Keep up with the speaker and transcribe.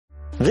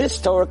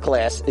This Torah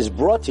class is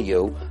brought to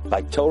you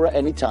by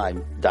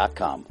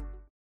TorahAnytime.com.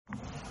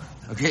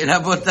 Okay,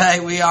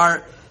 Rabotai, we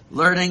are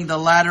learning the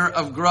ladder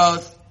of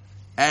growth,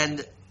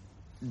 and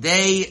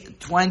day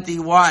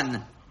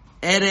 21,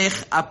 Erech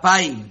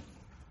Apayim,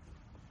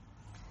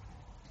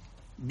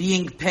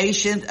 being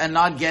patient and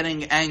not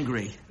getting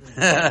angry.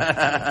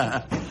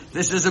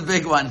 This is a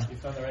big one.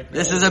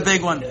 This is a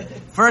big one.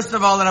 First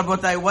of all,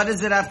 Rabotai, what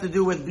does it have to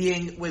do with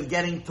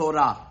getting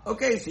Torah?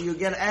 Okay, so you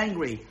get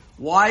angry.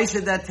 Why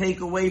should that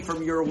take away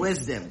from your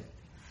wisdom?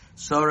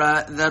 So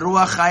the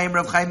Ruach Chaim,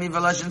 Rav Chaim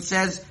Volozhin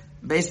says,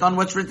 based on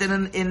what's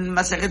written in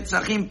Masechet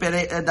Psachim,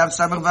 Daf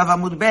Samach Vav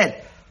Amud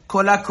Bet,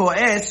 Kol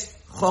HaKo'es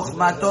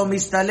Chochmato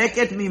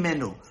Mistaleket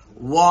Mimenu.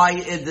 Why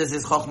does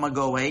his Chochma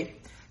go away?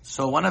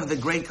 So one of the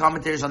great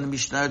commentators on the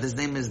Mishnah, his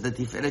name is the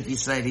Tiferet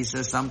Yisrael, he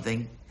says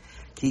something,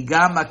 Ki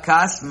gam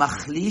akas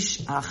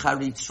machlish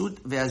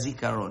hacharitzut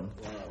ve'azikaron.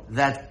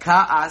 That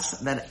ka'as,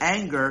 that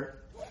anger,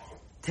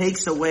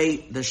 takes away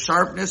the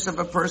sharpness of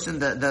a person,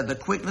 the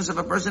quickness of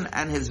a person,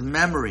 and his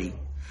memory.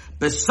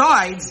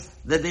 Besides,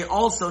 that they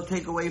also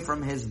take away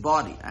from his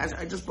body.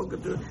 I just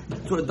spoke to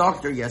a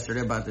doctor yesterday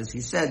about this. He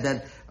said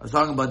that, I was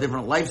talking about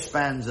different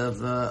lifespans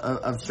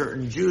of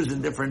certain Jews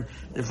in different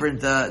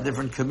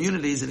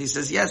communities, and he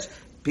says, yes,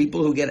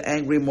 people who get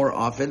angry more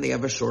often, they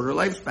have a shorter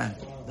lifespan.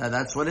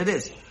 That's what it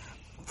is.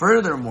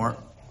 Furthermore,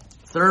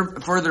 the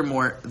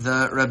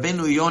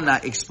Rabbeinu Yonah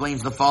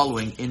explains the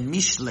following in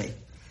Mishle,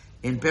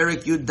 in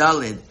Perek Yud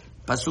Daled,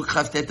 Pasuk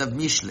Chavtet of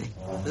Mishle.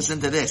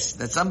 Listen to this: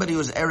 that somebody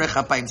who's Erech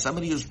Apayim,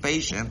 somebody who's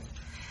patient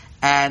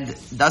and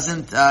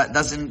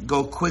doesn't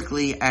go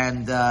quickly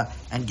and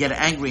get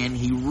angry, and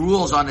he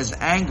rules on his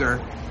anger.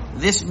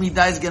 This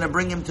midah is going to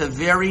bring him to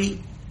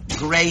very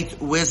great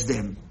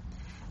wisdom,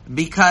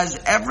 because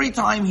every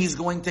time he's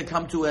going to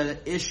come to an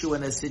issue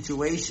in a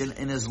situation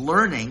in his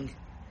learning,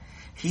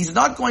 he's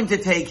not going to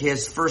take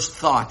his first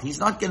thought. He's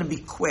not going to be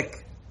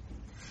quick.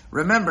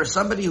 Remember,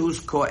 somebody who's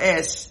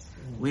ko'es,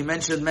 we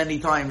mentioned many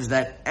times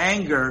that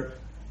anger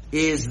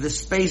is the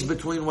space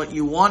between what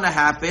you want to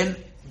happen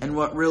and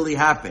what really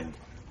happened.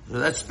 So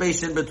that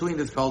space in between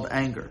is called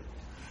anger.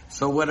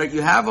 So what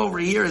you have over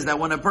here is that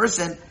when a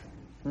person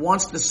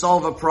wants to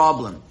solve a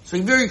problem, so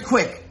he's very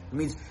quick. It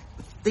means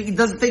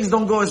things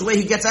don't go his way,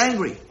 he gets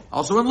angry.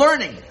 Also in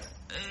learning,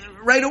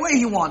 right away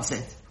he wants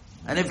it.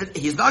 And if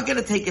he's not going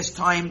to take his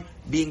time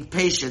being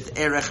patient,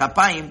 Erech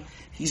Apayim,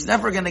 he's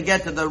never going to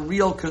get to the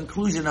real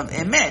conclusion of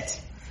Emet.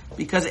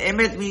 Because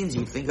Emet means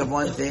you think of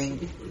one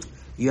thing,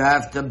 you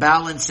have to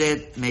balance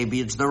it, maybe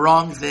it's the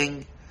wrong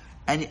thing,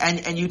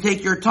 and you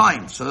take your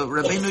time. So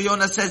Rabbeinu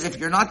Yonah says, if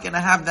you're not going to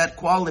have that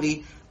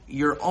quality,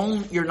 you're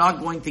not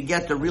going to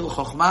get the real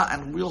Chokhmah,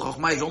 and real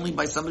Chokhmah is only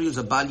by somebody who's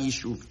a Bal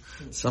Yishuv,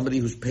 somebody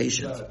who's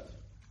patient.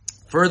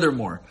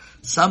 Furthermore,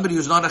 somebody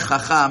who's not a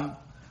Chacham,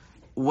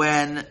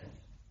 when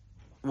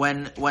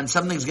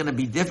something's going to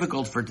be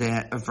difficult for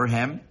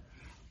him,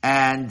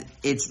 and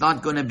it's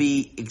not going to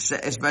be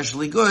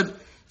especially good,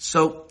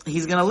 so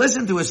he's going to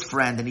listen to his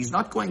friend, and he's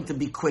not going to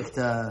be quick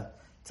to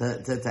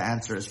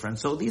answer his friend.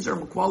 So these are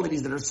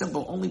qualities that are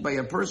simple only by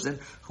a person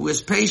who is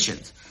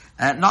patient.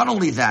 Not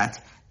only that,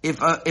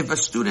 if a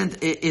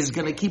student is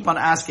going to keep on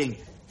asking,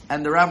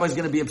 and the rabbi is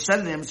going to be upset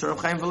at him, so Rav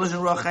Chaim Volozhin,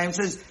 Ruach Chaim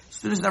says, the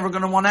student's never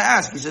going to want to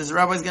ask. He says the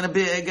rabbi is going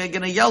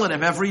to yell at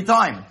him every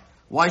time.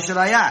 Why should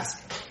I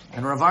ask?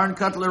 And Rav Aaron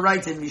Kotler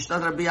writes in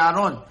Mishnat Rabbi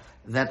Aaron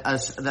that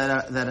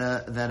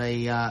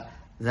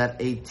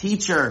a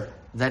teacher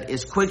that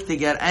is quick to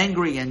get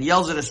angry and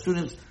yells at a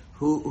student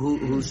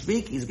who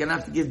speak, he's going to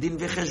have to give din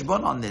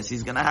v'cheshbon on this.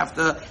 He's going to have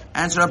to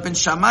answer up in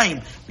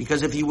Shamayim,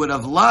 because if he would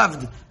have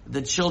loved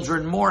the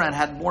children more and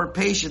had more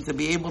patience to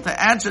be able to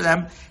answer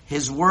them,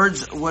 his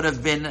words would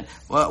have been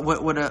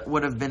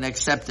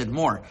accepted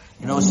more.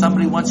 You know,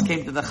 somebody once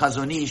came to the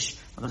Chazon Ish,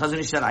 and the Chazon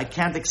Ish said, I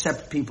can't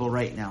accept people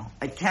right now.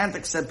 I can't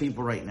accept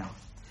people right now.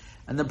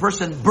 And the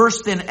person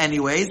burst in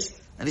anyways,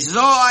 and he says,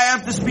 oh, I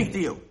have to speak to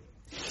you.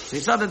 So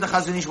he saw that the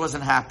Chazon Ish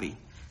wasn't happy.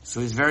 So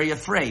he's very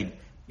afraid.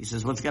 He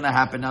says, what's going to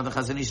happen now? The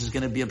Chazon Ish is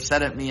going to be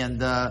upset at me, and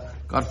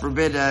God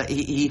forbid,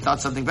 he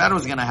thought something bad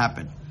was going to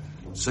happen.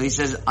 So he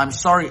says, I'm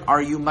sorry,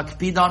 are you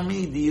makpid on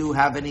me? Do you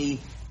have any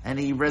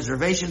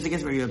reservations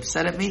against me? Are you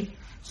upset at me?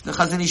 So the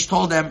Chazon Ish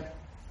told them,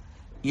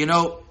 you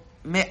know,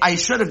 I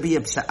should be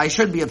upset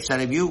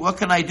at you. What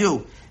can I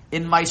do?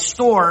 In my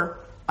store,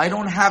 I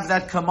don't have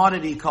that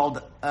commodity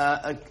called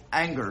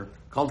anger,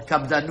 called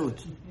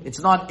kabdanut. It's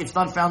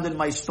not found in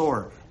my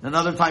store.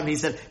 Another time he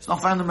said, it's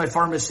not found in my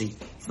pharmacy.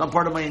 It's not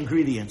part of my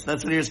ingredients.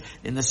 That's what it is.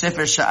 In the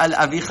Sefer Sha'al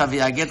Avicha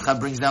V'Yagetcha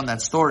brings down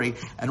that story.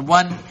 And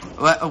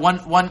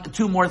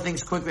two more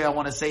things quickly I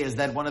want to say is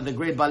that one of the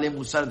great Balei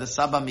Musar, the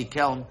Saba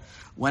Mikeln,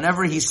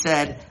 whenever he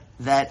said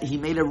that he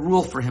made a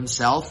rule for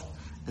himself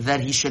that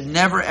he should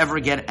never ever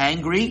get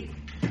angry,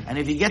 and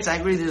if he gets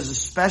angry, there's a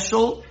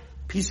special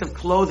piece of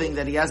clothing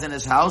that he has in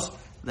his house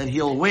that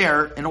he'll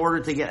wear in order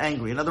to get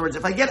angry. In other words,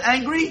 if I get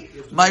angry,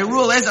 my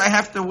rule is I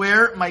have to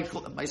wear my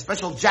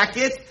special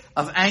jacket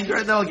of anger,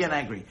 and then I'll get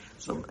angry.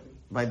 So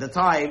by the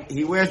time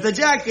he wears the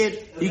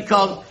jacket, he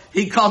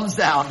calms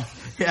down.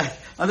 Yeah,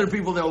 other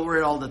people they'll wear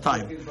it all the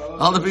time.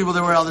 Other people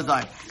they wear it all the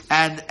time.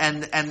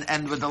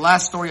 And with the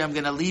last story I'm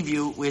going to leave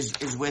you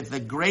is with the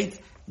great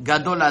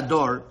Gadol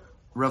Ador,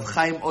 Rav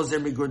Chaim Ozer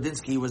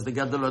Migordinsky was the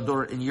Gadol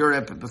Ador in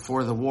Europe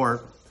before the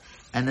war.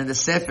 And in the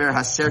Sefer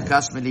Haser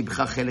Kas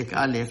Melibcha Chelik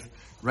Aleph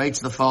writes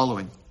the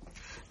following: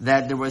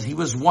 that there was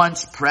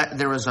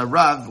a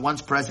Rav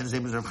once present. His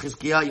name was Rav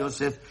Chizkiah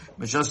Yosef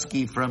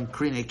Meshosky from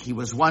Krinik. He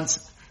was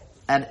once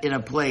in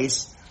a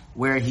place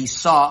where he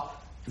saw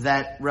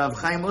that Rav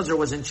Chaim Ozer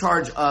was in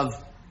charge of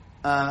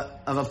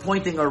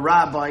appointing a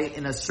rabbi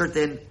in a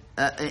certain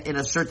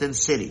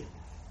city,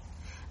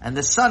 and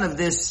the son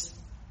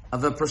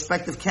of a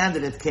prospective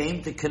candidate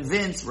came to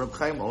convince Rav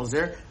Chaim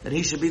Ozer that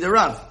he should be the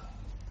Rav.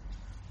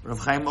 Rav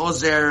Chaim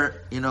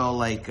Ozer,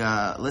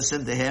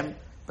 listened to him,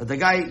 but the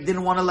guy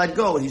didn't want to let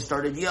go. He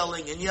started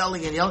yelling,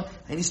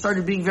 and he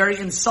started being very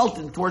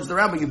insulting towards the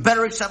rabbi. You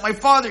better accept my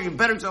father. You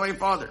better accept my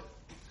father.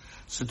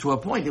 So to a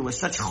point, it was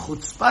such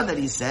chutzpah that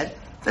he said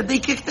that they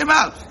kicked him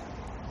out.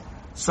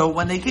 So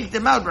when they kicked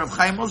him out, Rav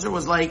Chaim Ozer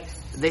was like,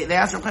 they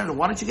asked Rav Chaim Ozer,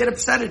 why don't you get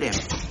upset at him?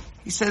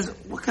 He says,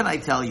 what can I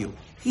tell you?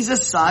 He's a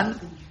son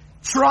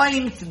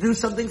trying to do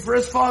something for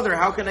his father.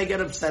 How can I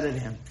get upset at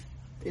him?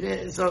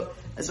 So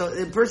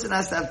a person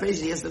has to have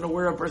patience. He has to know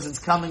where a person's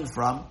coming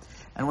from.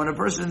 And when a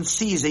person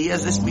sees that he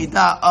has this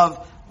midah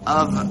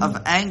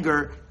of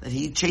anger that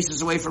he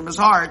chases away from his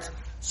heart,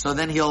 so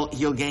then he'll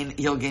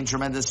gain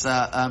tremendous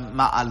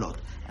ma'alot.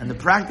 And the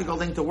practical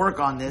thing to work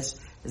on this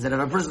is that if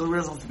a person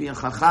really wants to be a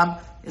chacham,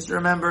 is to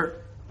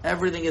remember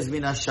everything is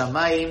min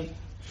hashamayim,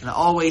 and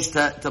always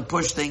to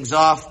push things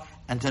off,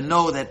 and to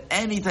know that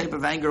any type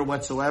of anger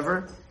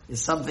whatsoever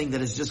is something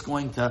that is just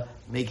going to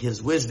make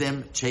his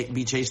wisdom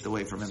be chased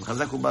away from him.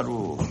 Chazaku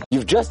Baruch.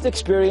 You've just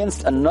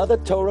experienced another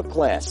Torah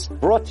class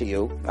brought to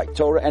you by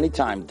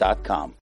TorahAnytime.com.